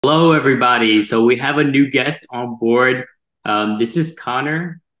Hello, everybody. So we have a new guest on board. This is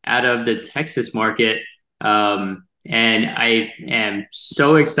Connor out of the Texas market. And I am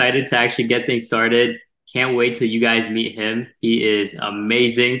so excited to actually get things started. Can't wait till you guys meet him. He is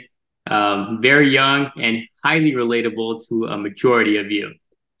amazing, very young, and highly relatable to a majority of you.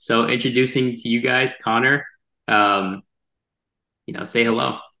 So introducing to you guys, Connor. Um, say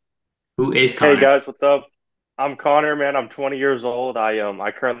hello. Who is Hey Connor? guys, what's up? I'm Connor, man. I'm 20 years old.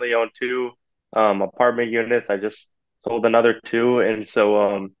 I currently own two apartment units. I just sold another two, and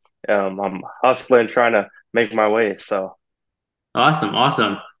I'm hustling, trying to make my way. So Awesome,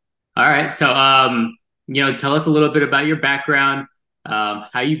 awesome. All right. So, tell us a little bit about your background,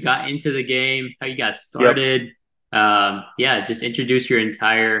 how you got into the game, how you got yep, started. Yeah, just introduce your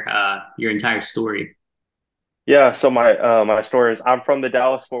entire story. yeah. So my story is I'm from the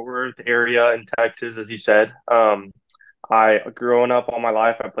Dallas Fort Worth area in Texas, as you said. I growing up all my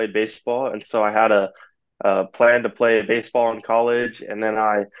life, I played baseball, and so I had a plan to play baseball in college, and then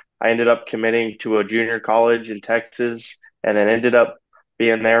I ended up committing to a junior college in Texas, and then ended up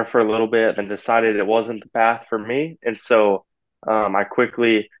being there for a little bit, and decided it wasn't the path for me, and so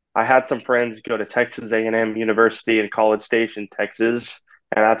I had some friends go to Texas A&M University in College Station, Texas,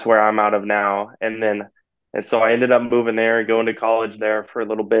 and that's where I'm out of now, and so I ended up moving there and going to college there for a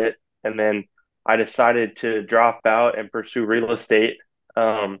little bit, and then I decided to drop out and pursue real estate.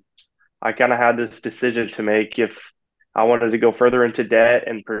 Um, I kind of had this decision to make if I wanted to go further into debt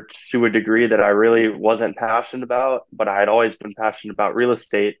and pursue a degree that I really wasn't passionate about, but I had always been passionate about real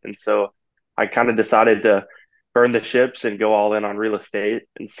estate. And so I kind of decided to burn the ships and go all in on real estate.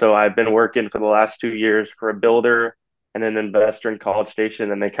 And so I've been working for the last 2 years for a builder and an investor in College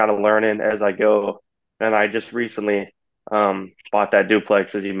Station, and they kind of learning as I go. And I just recently bought that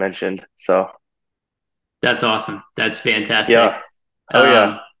duplex, as you mentioned. So That's awesome. That's fantastic. yeah. Oh yeah.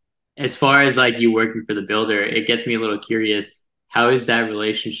 Um, as far as like you working for the builder, it gets me a little curious. How is that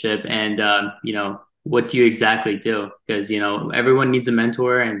relationship? And what do you exactly do? Because everyone needs a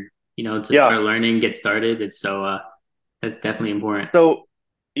mentor, and to Yeah. start learning, get started. That's definitely important. So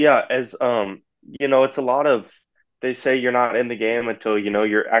yeah, as it's a lot of they say you're not in the game until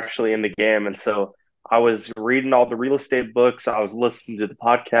you're actually in the game. And so I was reading all the real estate books, I was listening to the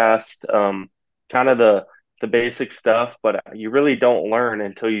podcast, kind of the basic stuff, but you really don't learn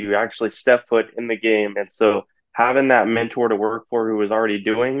until you actually step foot in the game. And so having that mentor to work for who was already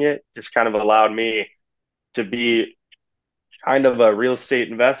doing it just kind of allowed me to be kind of a real estate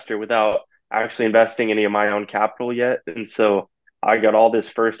investor without actually investing any of my own capital yet. And so I got all this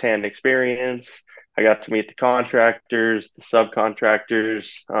firsthand experience. I got to meet the contractors, the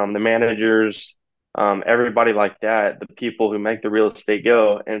subcontractors, the managers, everybody like that, the people who make the real estate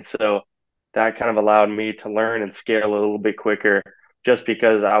go. And so that kind of allowed me to learn and scale a little bit quicker just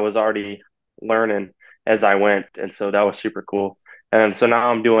because I was already learning as I went. And so that was super cool. And so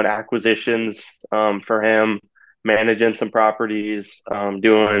now I'm doing acquisitions for him, managing some properties,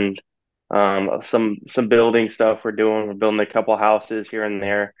 doing some building stuff we're doing. We're building a couple houses here and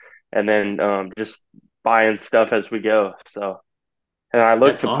there, and then just buying stuff as we go. So, and I look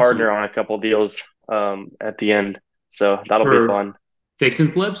That's to awesome. partner on a couple deals at the end. So that'll be For fun. fix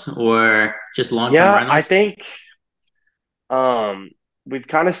and flips or just long-term Yeah, I rentals? think um, we've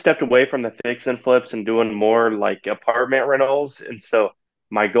kind of stepped away from the fix and flips and doing more like apartment rentals. And so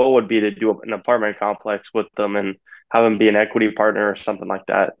my goal would be to do an apartment complex with them and have them be an equity partner or something like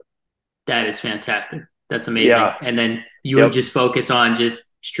that. That is fantastic. That's amazing. Yeah. And then you would Yep. just focus on just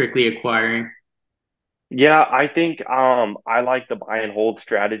strictly acquiring. Yeah, I think I like the buy and hold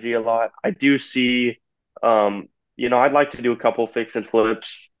strategy a lot. I do see I'd like to do a couple fix and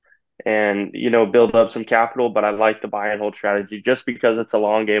flips and build up some capital, but I like the buy and hold strategy just because it's a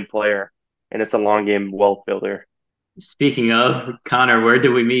long game player and it's a long game wealth builder. Speaking of, Connor, where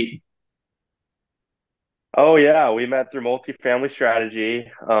did we meet? Oh yeah, we met through multifamily strategy.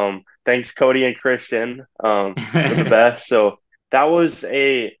 Thanks Cody and Christian. They're the best. So that was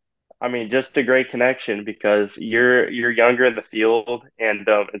I mean, just a great connection because you're younger in the field, and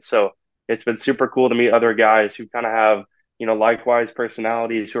so it's been super cool to meet other guys who kind of have likewise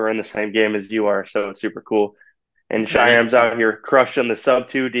personalities who are in the same game as you are. So it's super cool. And Shyam's That's out here crushing the sub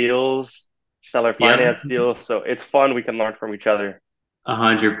two deals, seller Yep, finance deals. So it's fun. We can learn from each other.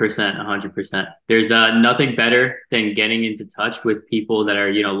 100%, 100%. There's nothing better than getting into touch with people that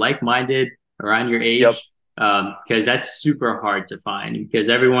are, like-minded around your Yep. age, because that's super hard to find because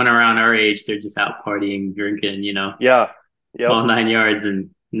everyone around our age, they're just out partying, drinking, Yeah. Yep. all 9 yards and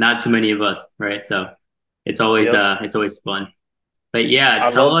not too many of us, right? So it's always Yep. it's always fun. But yeah,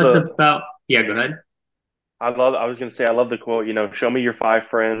 I tell love us the about yeah, go ahead. I was gonna say I love the quote, show me your five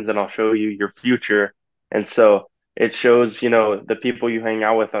friends and I'll show you your future. And so it shows, the people you hang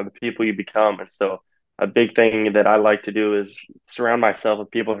out with are the people you become. And so a big thing that I like to do is surround myself with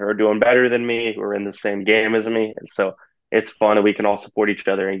people who are doing better than me, who are in the same game as me. And so it's fun and we can all support each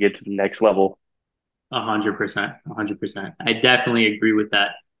other and get to the next level. 100%, 100%. I definitely agree with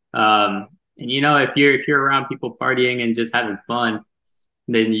that. And if you're around people partying and just having fun,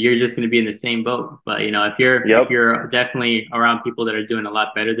 then you're just going to be in the same boat. But if Yep. you're definitely around people that are doing a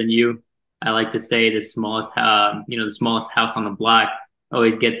lot better than you, I like to say the smallest house on the block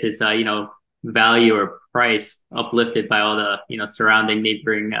always gets its value or price uplifted by all the surrounding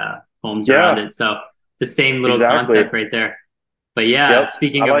neighboring homes around Yeah, it. So it's the same little exactly. concept right there. But yeah, Yep. I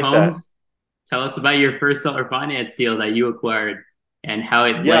speaking of like that. homes, tell us about your first seller finance deal that you acquired and how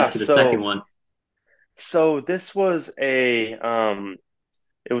it led Yeah, to the second one. this was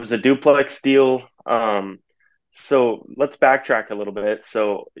it was a duplex deal. So let's backtrack a little bit.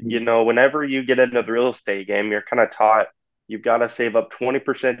 So, whenever you get into the real estate game, you're kind of taught you've got to save up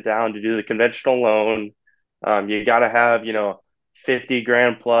 20% down to do the conventional loan. You got to have, 50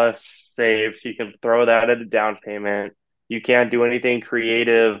 grand plus saved so you can throw that at a down payment. You can't do anything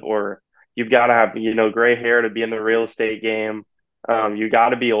creative, or you've got to have, gray hair to be in the real estate game. You got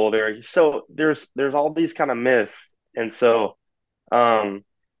to be older. So there's all these kind of myths. And so, um,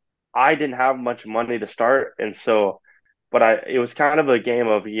 I didn't have much money to start, and so, but it was kind of a game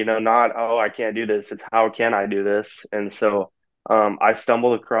of, not, oh, I can't do this. It's how can I do this? And so, I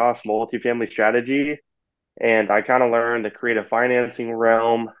stumbled across multifamily strategy, and I kind of learned the creative financing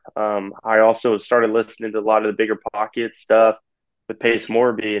realm. I also started listening to a lot of the bigger pocket stuff with Pace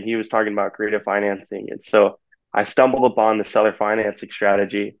Morby, and he was talking about creative financing, and so I stumbled upon the seller financing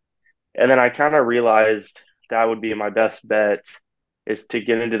strategy, and then I kind of realized that would be my best bet is to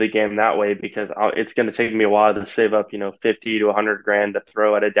get into the game that way because it's going to take me a while to save up, 50 to 100 grand to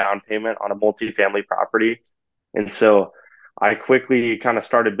throw at a down payment on a multifamily property. And so I quickly kind of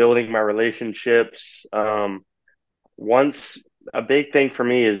started building my relationships. Once a big thing for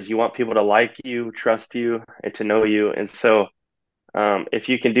me is you want people to like you, trust you, and to know you. And so if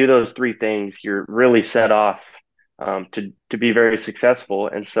you can do those three things, you're really set off to be very successful.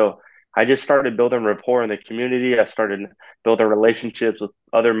 And so I just started building rapport in the community. I started building relationships with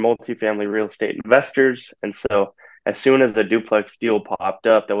other multifamily real estate investors. And so as soon as a duplex deal popped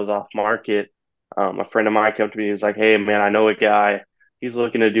up that was off market, a friend of mine came to me. He was like, "Hey, man, I know a guy. He's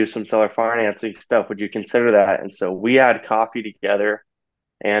looking to do some seller financing stuff. Would you consider that?" And so we had coffee together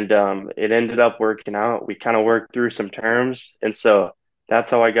and it ended up working out. We kind of worked through some terms, and so that's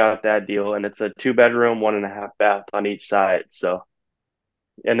how I got that deal. And it's a two bedroom, one and a half bath on each side. So,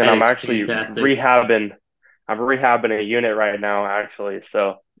 and then That is fantastic. I'm rehabbing a unit right now, actually.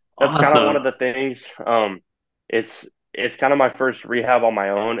 So that's kind of one Awesome. of the things. It's kind of my first rehab on my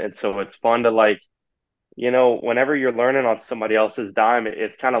own, and so it's fun to like, whenever you're learning on somebody else's dime,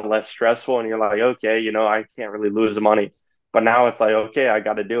 it's kind of less stressful, and you're like, okay, I can't really lose the money. But now it's like, okay, I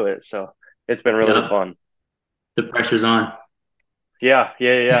got to do it. So it's been really Yep. fun. The pressure's on. Yeah,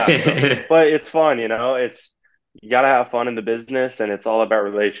 yeah, yeah. So, but it's fun, you got to have fun in the business, and it's all about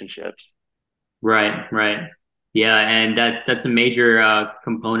relationships. Right, right. Yeah, and that's a major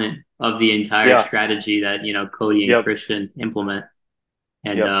component of the entire Yeah, strategy that, Cody and yep, Christian implement.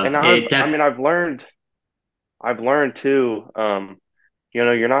 And yep. And it def I've learned too,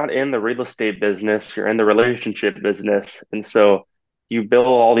 you're not in the real estate business, you're in the relationship business. And so you build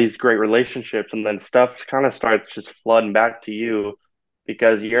all these great relationships and then stuff kind of starts just flooding back to you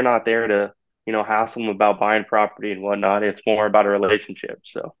because you're not there to, hassle them about buying property and whatnot. It's more about a relationship.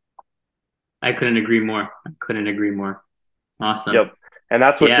 So, I couldn't agree more. I couldn't agree more. Awesome. yep. And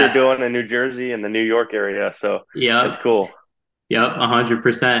that's what you're Yeah. doing in New Jersey and the New York area. So it's Yep. cool. Yep,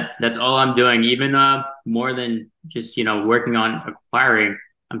 100%. That's all I'm doing. Even more than just, working on acquiring,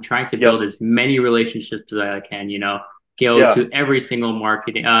 I'm trying to build Yep. as many relationships as I can, go Yeah. to every single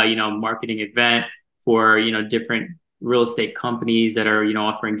marketing event for, different real estate companies that are,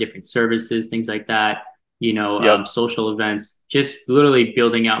 offering different services, things like that, Yep. social events, just literally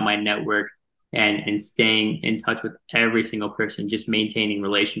building out my network and staying in touch with every single person, just maintaining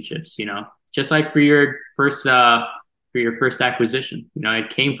relationships, just like for your first acquisition. It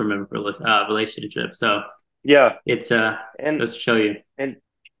came from a relationship. So Yeah. it's And, let's show you. and,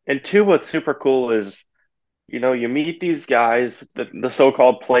 and two, what's super cool is, you meet these guys, the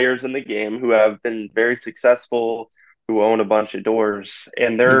so-called players in the game who have been very successful, who own a bunch of doors,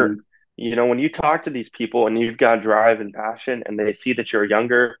 and Hmm. when you talk to these people and you've got drive and passion, and they see that you're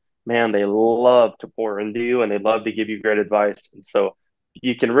younger, man, they love to pour into you and they love to give you great advice. And so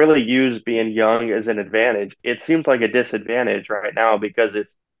you can really use being young as an advantage. It seems like a disadvantage right now because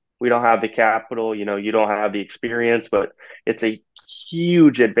it's we don't have the capital, you don't have the experience, but it's a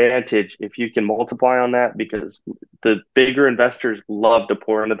huge advantage if you can multiply on that because the bigger investors love to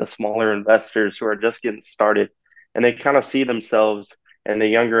pour into the smaller investors who are just getting started and they kind of see themselves and the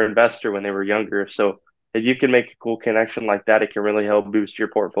younger investor when they were younger. So if you can make a cool connection like that, it can really help boost your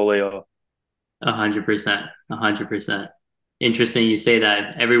portfolio. 100%, 100%. Interesting you say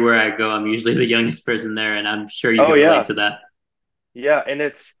that. Everywhere I go, I'm usually the youngest person there, and I'm sure you Oh can relate yeah. to that. Yeah, and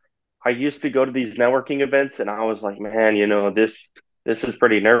I used to go to these networking events and I was like, man, this is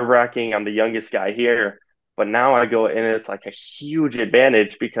pretty nerve-wracking. I'm the youngest guy here. But now I go and it's like a huge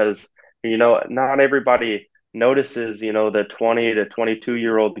advantage because, not everybody notices, the 20 to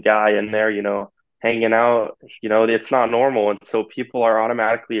 22-year-old guy in there, hanging out, it's not normal. And so people are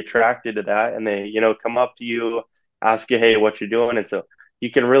automatically attracted to that and they, come up to you, ask you, hey, what you doing? And so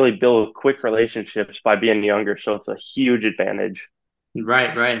you can really build quick relationships by being younger. So it's a huge advantage.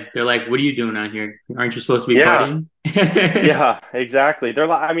 Right, right. They're like, "What are you doing out here? Aren't you supposed to be Yeah, partying?" yeah, exactly. They're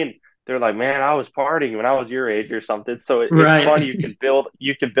like, man, I was partying when I was your age or something. So it's Right. fun. You can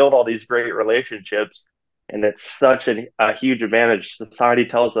build all these great relationships, and it's such a huge advantage. Society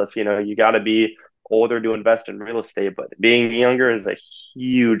tells us, you got to be older to invest in real estate, but being younger is a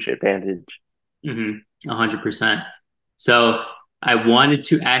huge advantage. 100%. So I wanted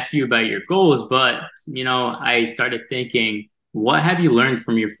to ask you about your goals, but I started thinking, what have you learned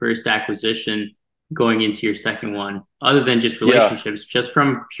from your first acquisition going into your second one, other than just Yeah. relationships, just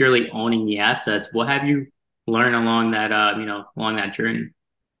from purely owning the assets? What have you learned along that, along that journey?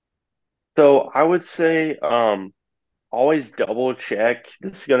 So I would say, always double check.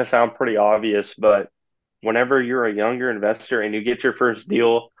 This is going to sound pretty obvious, but whenever you're a younger investor and you get your first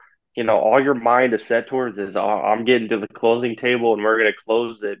deal, all your mind is set towards is, oh, I'm getting to the closing table and we're going to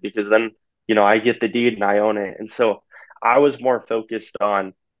close it because then, I get the deed and I own it. And so I was more focused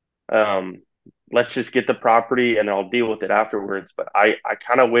on, um, let's just get the property and I'll deal with it afterwards. But I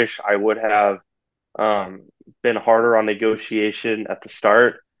kind of wish I would have, um, been harder on negotiation at the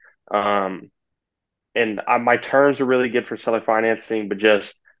start. Um, and my terms were really good for seller financing, but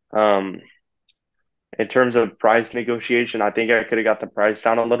just, um, in terms of price negotiation, I think I could have got the price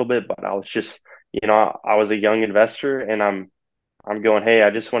down a little bit, but I was just, I was a young investor and I'm going, hey, I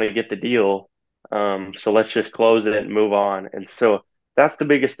just want to get the deal. So let's just close it and move on. And so that's the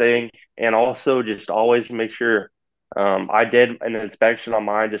biggest thing. And also just always make sure I did an inspection on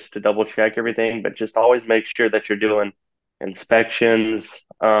mine just to double check everything, but just always make sure that you're doing inspections.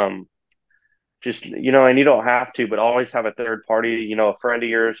 Just, and you don't have to, but always have a third party, a friend of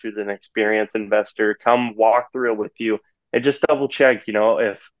yours who's an experienced investor, come walk through it with you and just double check,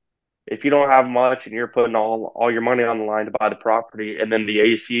 if you don't have much and you're putting all your money on the line to buy the property and then the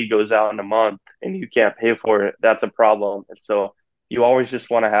AC goes out in a month and you can't pay for it, that's a problem. And so you always just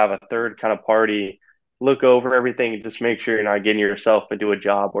want to have a third kind of party look over everything and just make sure you're not getting yourself into a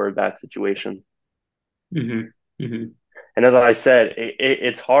job or a bad situation. hmm hmm And as I said,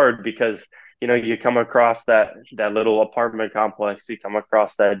 it's hard because you come across that little apartment complex, you come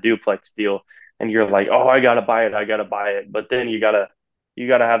across that duplex deal, and you're like, oh, I gotta buy it. But then you gotta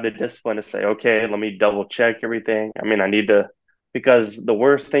have the discipline to say, okay, let me double check everything. I mean, I need to because the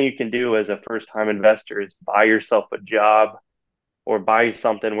worst thing you can do as a first time investor is buy yourself a job or buy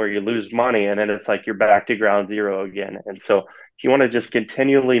something where you lose money, and then it's like you're back to ground zero again. And so you want to just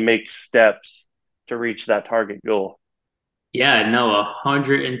continually make steps to reach that target goal. Yeah, no,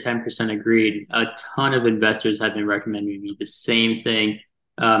 110% agreed. A ton of investors have been recommending me the same thing.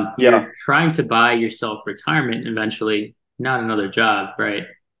 Yeah. You're trying to buy yourself retirement eventually, not another job, right?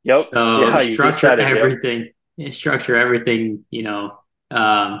 Yep. So Yeah, you just said it. Yep. structure everything,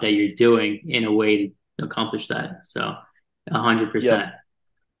 that you're doing in a way to accomplish that. So, Yep. 100%.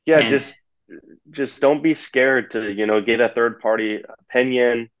 Yeah, And just don't be scared to, get a third party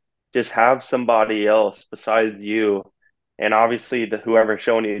opinion. Just have somebody else besides you. And obviously the whoever's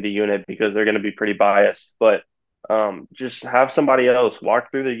showing you the unit because they're going to be pretty biased, but just have somebody else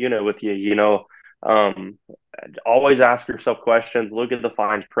walk through the unit with you, um, always ask yourself questions, look at the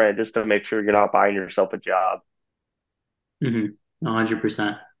fine print just to make sure you're not buying yourself a job.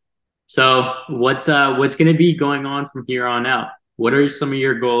 100%. So what's going to be going on from here on out? What are some of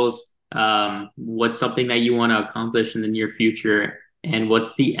your goals? What's something that you want to accomplish in the near future? And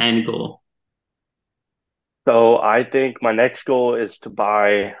what's the end goal? So I think my next goal is to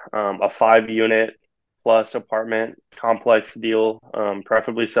buy a 5 unit plus apartment complex deal,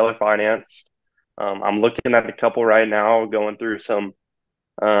 preferably seller financed. I'm looking at a couple right now, going through some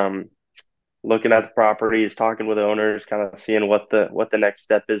um, looking at the properties, talking with owners, kind of seeing what the next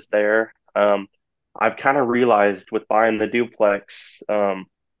step is there. I've kind of realized with buying the duplex,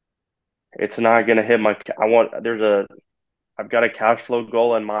 it's not going to hit my. I want I've got a cash flow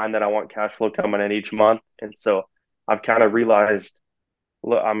goal in mind that I want cash flow coming in each month, and so I've kind of realized.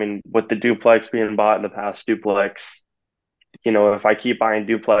 Look, I mean, with the duplex being bought in the past duplex, if I keep buying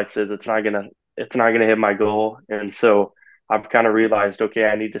duplexes, it's not gonna hit my goal. And so I've kind of realized, okay,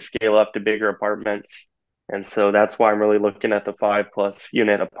 I need to scale up to bigger apartments. And so that's why I'm really looking at the 5+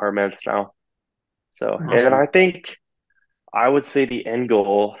 unit apartments now. So, and I Awesome. think I would say the end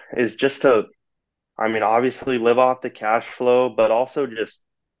goal is just to, I mean, obviously live off the cash flow, but also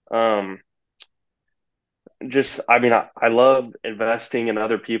um, I mean, I love investing in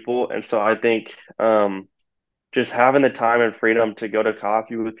other people. And so I think, just having the time and freedom to go to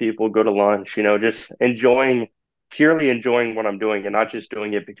coffee with people, go to lunch, just purely enjoying what I'm doing and not just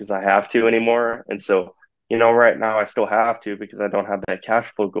doing it because I have to anymore. And so, right now I still have to because I don't have that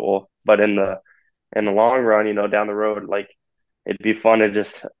cash flow goal. But in the long run, down the road, like it'd be fun to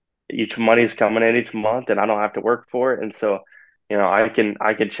just each money's coming in each month and I don't have to work for it. And so, I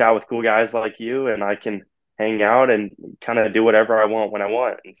can chat with cool guys like you and I can hang out and kind of do whatever I want when I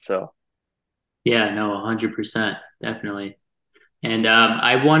want. And so, Yeah, no, 100%, definitely. And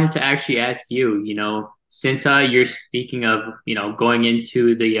I wanted to actually ask you, since you're speaking of, going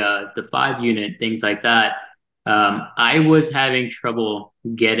into the 5 unit, things like that, I was having trouble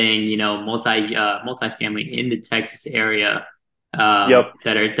getting, multifamily in the Texas area, yep,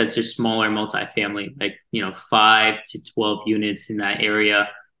 that's just smaller multifamily, like, 5 to 12 units in that area.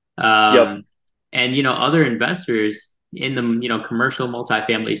 yep. Um, and, other investors in the, commercial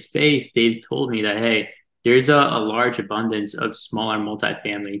multifamily space, they've told me that, hey, there's a large abundance of smaller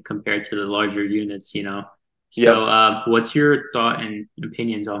multifamily compared to the larger units. So, Yep. what's your thought and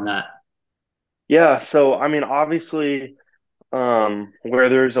opinions on that? Yeah, so I mean, obviously, where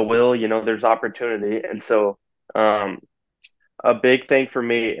there's a will, there's opportunity. And so, um, a big thing for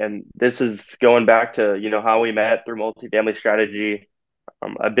me, and this is going back to, how we met through multifamily strategy.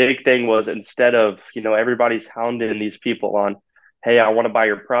 A big thing was instead of, everybody's hounding these people on, hey, I want to buy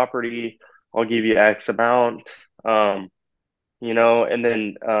your property, I'll give you X amount. And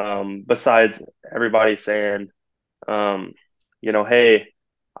then besides everybody saying, um, hey,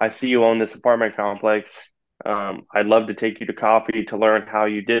 I see you own this apartment complex. I'd love to take you to coffee to learn how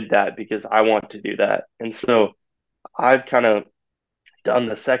you did that because I want to do that. And so I've kind of done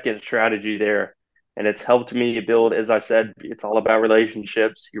the second strategy there, and it's helped me build, as I said, it's all about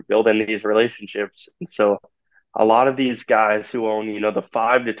relationships. You're building these relationships. And so a lot of these guys who own, the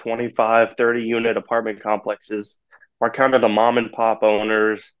 5 to 25, 30 unit apartment complexes are kind of the mom and pop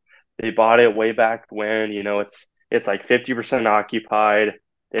owners. They bought it way back when, it's like 50% occupied.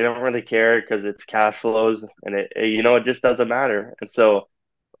 They don't really care because it's cash flows and it just doesn't matter. And so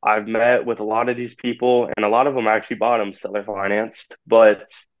I've met with a lot of these people and a lot of them actually bought them seller financed, but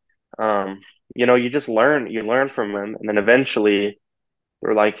um, you learn from them and then eventually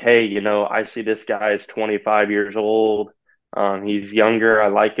we're like, hey, I see this guy is 25 years old. He's younger. I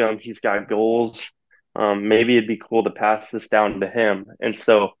like him. He's got goals. Maybe it'd be cool to pass this down to him. And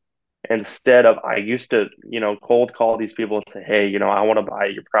so instead of, I used to, cold call these people and say, hey, I want to buy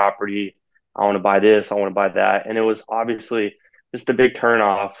your property. I want to buy this. I want to buy that. And it was obviously just a big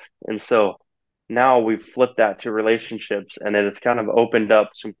turnoff. And so now we've flipped that to relationships and then it's kind of opened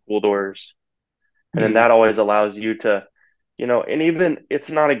up some cool doors. And then Hmm. that always allows you to and even it's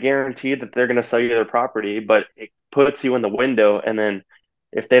not a guarantee that they're going to sell you their property, but it puts you in the window. And then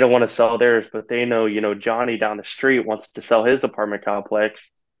if they don't want to sell theirs, but they know, Johnny down the street wants to sell his apartment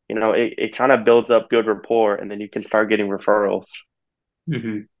complex, it kind of builds up good rapport and then you can start getting referrals.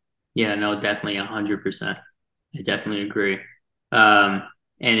 Hmm. Yeah, no, definitely 100%. I definitely agree. Um,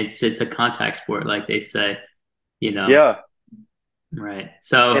 and it's a contact sport, like they say, you know, Yeah. right?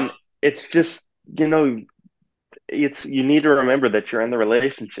 So, And it's just, you know, you need to remember that you're in the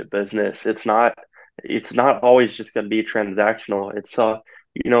relationship business. It's not always just going to be transactional.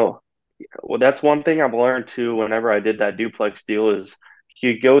 You know, well, that's one thing I've learned too. Whenever I did that duplex deal, is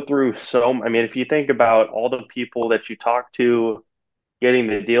you go through I mean, if you think about all the people that you talk to getting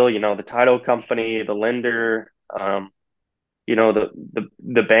the deal, the title company, the lender,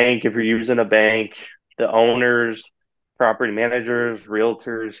 the bank, if you're using a bank, the owners, property managers,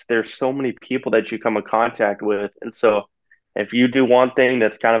 realtors, there's so many people that you come in contact with. And so if you do one thing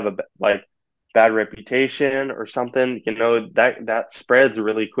that's kind of like bad reputation or something, that spreads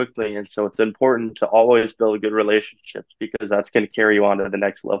really quickly. And so it's important to always build good relationships because that's going to carry you on to the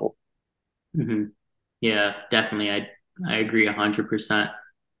next level. mhm. Yeah, definitely. I agree 100%.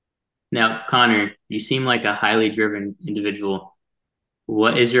 Now, Connor, you seem like a highly driven individual.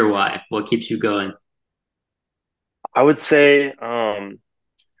 What is your why? What keeps you going? I would say, I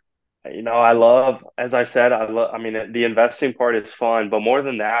love, as I said, I mean, the investing part is fun, but more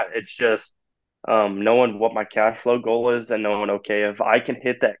than that, it's just knowing what my cash flow goal is and knowing, okay, if I can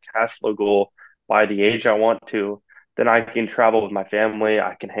hit that cash flow goal by the age I want to, then I can travel with my family.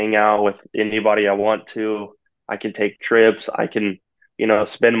 I can hang out with anybody I want to. I can take trips. I can,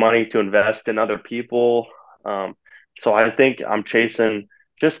 spend money to invest in other people. Um, so I think I'm chasing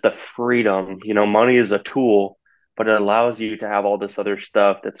just the freedom. Money is a tool, but it allows you to have all this other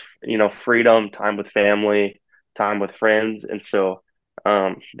stuff that's, freedom, time with family, time with friends. And so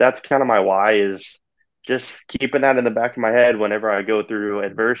that's kind of my why is just keeping that in the back of my head whenever I go through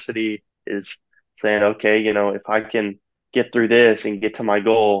adversity is saying, okay, if I can get through this and get to my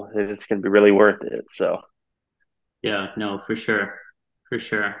goal, then it's going to be really worth it. So, Yeah, no, for sure. For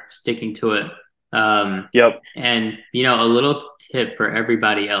sure. Sticking to it. Um, yep. and, a little tip for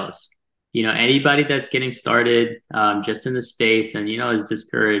everybody else. Anybody that's getting started just in the space and, is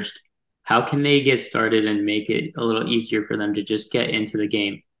discouraged, how can they get started and make it a little easier for them to just get into the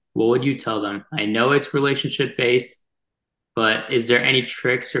game? What would you tell them? I know it's relationship based, but is there any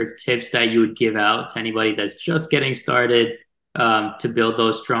tricks or tips that you would give out to anybody that's just getting started to build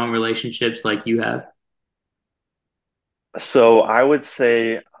those strong relationships like you have? So I would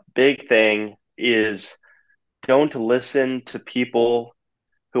say a big thing is don't listen to people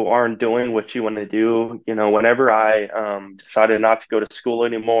who aren't doing what you want to do. Whenever I decided not to go to school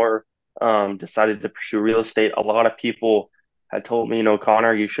anymore, decided to pursue real estate, a lot of people had told me,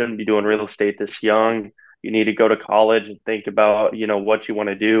 Connor, you shouldn't be doing real estate this young. You need to go to college and think about, what you want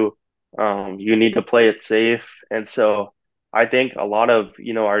to do. You need to play it safe. And so I think a lot of,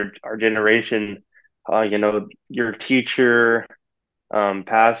 our generation, your teacher,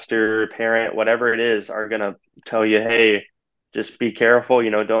 pastor, parent, whatever it is, are gonna tell you, hey, just be careful,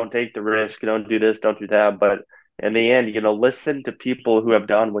 don't take the risk, don't do this, don't do that. But in the end, listen to people who have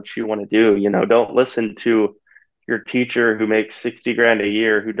done what you want to do. Don't listen to your teacher who makes 60 grand a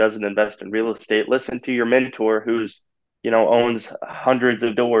year who doesn't invest in real estate. Listen to your mentor who's, owns hundreds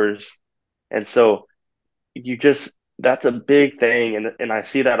of doors. And so you just that's a big thing and I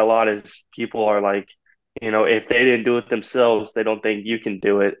see that a lot is people are like, if they didn't do it themselves, they don't think you can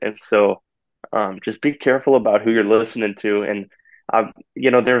do it. And so just be careful about who you're listening to.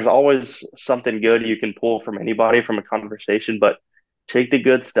 And there's always something good you can pull from anybody from a conversation, but take the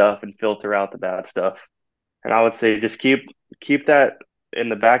good stuff and filter out the bad stuff. And I would say just keep that in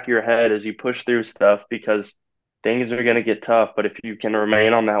the back of your head as you push through stuff because things are going to get tough. But if you can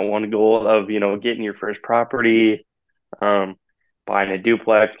remain on that one goal of, getting your first property, um, buying a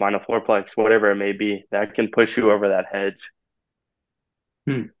duplex, buying a fourplex, whatever it may be, that can push you over that hedge.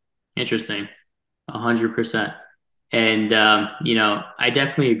 Hmm. Interesting. 100%. And, I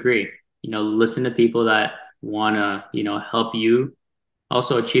definitely agree. Listen to people that want to, help you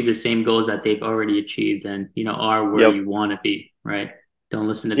also achieve the same goals that they've already achieved and, are where Yep. you want to be, right? Don't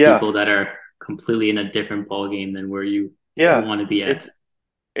listen to Yeah. people that are completely in a different ball game than where you Yeah. want to be at.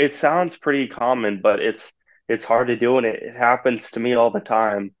 It sounds pretty common, but it's hard to do and it happens to me all the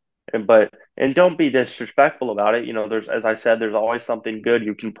time. And don't be disrespectful about it. There's as I said, there's always something good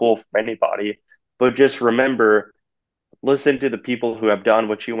you can pull from anybody. But just remember, listen to the people who have done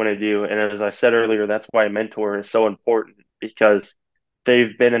what you want to do. And as I said earlier, that's why a mentor is so important because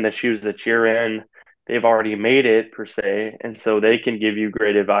they've been in the shoes that you're in. They've already made it per se. And so they can give you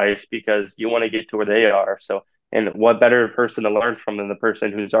great advice because you want to get to where they are. So, and what better person to learn from than the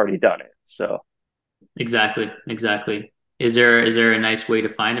person who's already done it? So, Exactly. Exactly. Is there a nice way to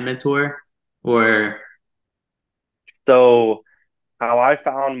find a mentor or so how I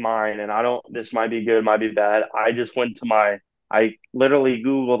found mine, and I don't, this might be good, might be bad. I literally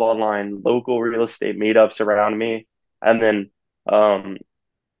Googled online local real estate meetups around me. And then, um,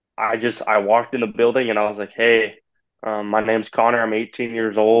 I walked in the building and I was like, hey, my name's Connor. I'm 18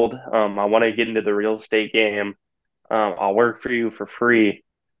 years old. I want to get into the real estate game. I'll work for you for free,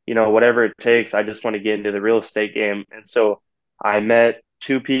 whatever it takes. I just want to get into the real estate game. And so I met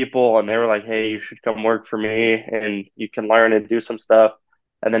two people and they were like, hey, you should come work for me and you can learn and do some stuff.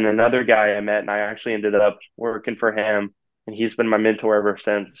 And then another guy I met and I actually ended up working for him and he's been my mentor ever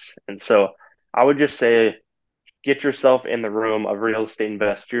since. And so I would just say, get yourself in the room of real estate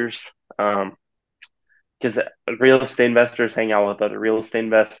investors. Um, because real estate investors hang out with other real estate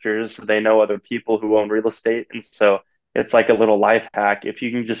investors. They know other people who own real estate. And so it's like a little life hack. If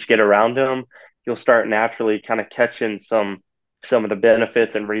you can just get around them, you'll start naturally kind of catching some of the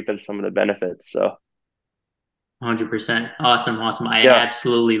benefits and reaping some of the benefits. So 100%. Awesome, awesome. I Yeah,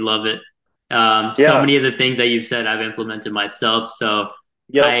 absolutely love it. So yeah, many of the things that you've said, I've implemented myself. So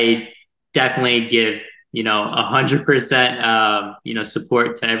yep, I definitely give, 100%,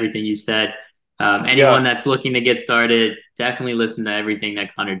 support to everything you said. Anyone yeah. that's looking to get started, definitely listen to everything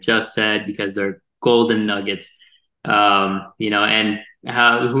that Connor just said because they're golden nuggets. And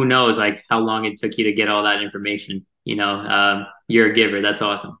who knows, like how long it took you to get all that information. You're a giver. That's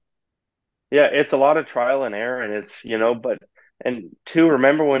awesome. Yeah, it's a lot of trial and error, and but and two,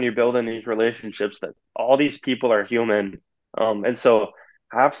 remember when you're building these relationships that all these people are human, and so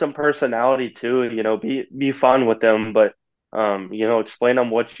have some personality too. Be fun with them, but explain them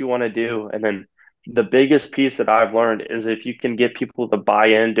what you want to do, and then the biggest piece that I've learned is if you can get people to buy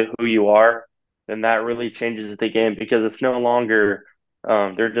into who you are, then that really changes the game because it's no longer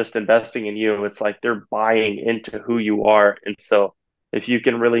they're just investing in you. It's like they're buying into who you are, and so if you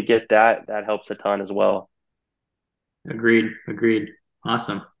can really get that, that helps a ton as well. Agreed. Agreed.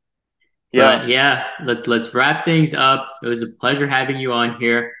 Awesome. Yeah. But yeah, let's wrap things up. It was a pleasure having you on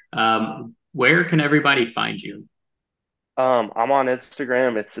here. Where can everybody find you? I'm on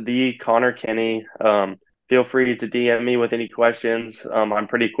Instagram. It's the Connor Kinney. Feel free to DM me with any questions. I'm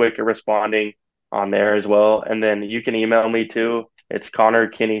pretty quick at responding on there as well. And then you can email me too. It's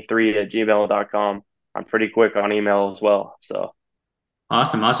connorkinney3@gmail.com. I'm pretty quick on email as well. So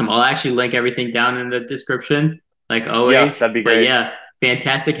Awesome, awesome. I'll actually link everything down in the description, like yeah, always. that'd be But great. yeah,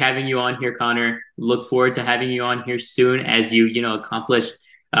 fantastic having you on here, Connor. Look forward to having you on here soon as accomplish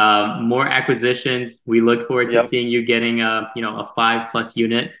more acquisitions. We look forward to Yep. seeing you getting a 5+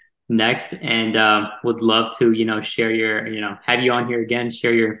 unit next, and would love to share your have you on here again,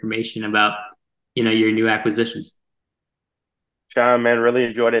 share your information about your new acquisitions. Sean, man, really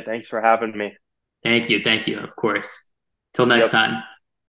enjoyed it. Thanks for having me. Thank you, of course. Till next Yep. time.